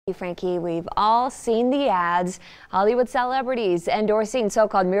Frankie, we've all seen the ads. Hollywood celebrities endorsing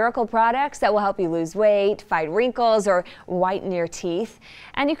so-called miracle products that will help you lose weight, fight wrinkles, or whiten your teeth.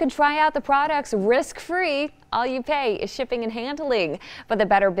 And you can try out the products risk-free. All you pay is shipping and handling. But the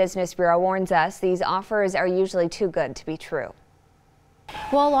Better Business Bureau warns us these offers are usually too good to be true.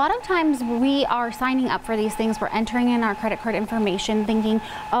 Well, a lot of times we are signing up for these things. We're entering in our credit card information thinking,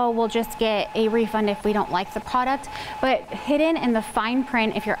 oh, we'll just get a refund if we don't like the product. But hidden in the fine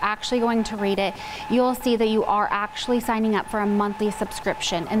print, if you're actually going to read it, you'll see that you are actually signing up for a monthly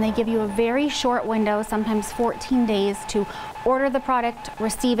subscription. And they give you a very short window, sometimes 14 days, to order the product,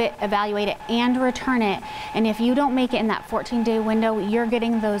 receive it, evaluate it, and return it. And if you don't make it in that 14-day window, you're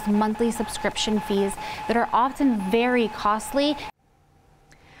getting those monthly subscription fees that are often very costly.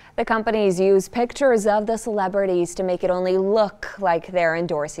 The companies use pictures of the celebrities to make it only look like they're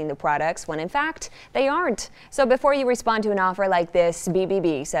endorsing the products when in fact they aren't. So before you respond to an offer like this,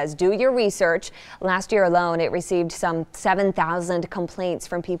 BBB says do your research. Last year alone, it received some 7,000 complaints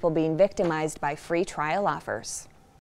from people being victimized by free trial offers.